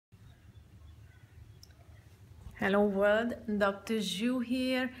Hello world, Dr. Zhu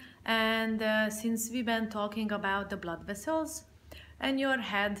here, and since we've been talking about the blood vessels and your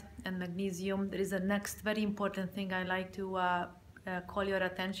head and magnesium, there is a next very important thing I like to call your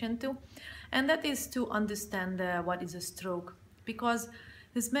attention to, and that is to understand what is a stroke, because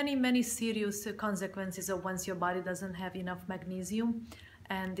there's many serious consequences of once your body doesn't have enough magnesium,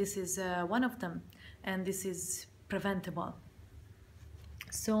 and this is one of them, and this is preventable.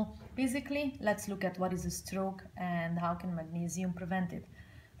 So basically, let's look at what is a stroke and how can magnesium prevent it.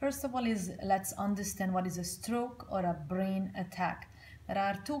 First of all, let's understand what is a stroke or a brain attack. There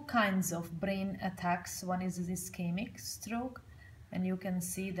are two kinds of brain attacks. One is the ischemic stroke, and you can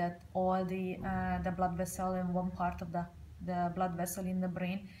see that all the blood vessel in one part of the blood vessel in the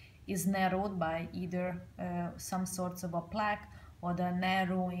brain is narrowed by either some sorts of a plaque or the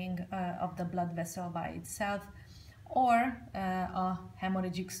narrowing of the blood vessel by itself, or a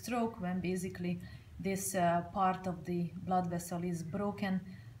hemorrhagic stroke, when basically this part of the blood vessel is broken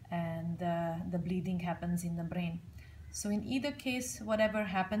and the bleeding happens in the brain. So in either case, whatever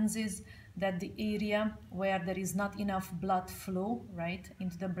happens is that the area where there is not enough blood flow right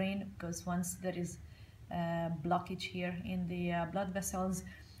into the brain, because once there is blockage here in the blood vessels,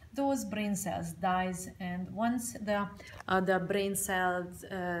 those brain cells dies, and once the brain cells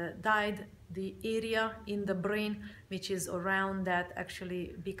died, the area in the brain which is around that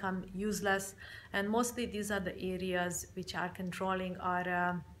actually become useless, and mostly these are the areas which are controlling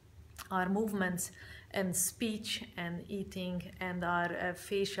our movements and speech and eating and our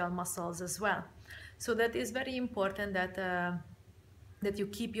facial muscles as well. So that is very important that you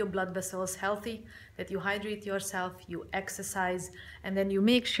keep your blood vessels healthy, that you hydrate yourself, you exercise, and then you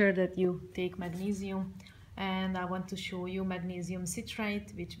make sure that you take magnesium. And I want to show you magnesium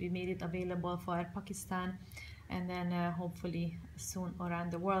citrate, which we made it available for Pakistan, and then hopefully soon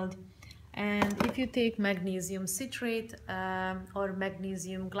around the world. And if you take magnesium citrate or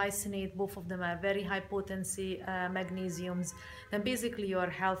magnesium glycinate, both of them are very high potency magnesiums, then basically your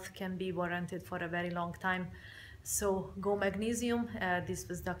health can be warranted for a very long time. So go magnesium. This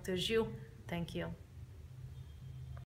was Dr. Zhu. Thank you.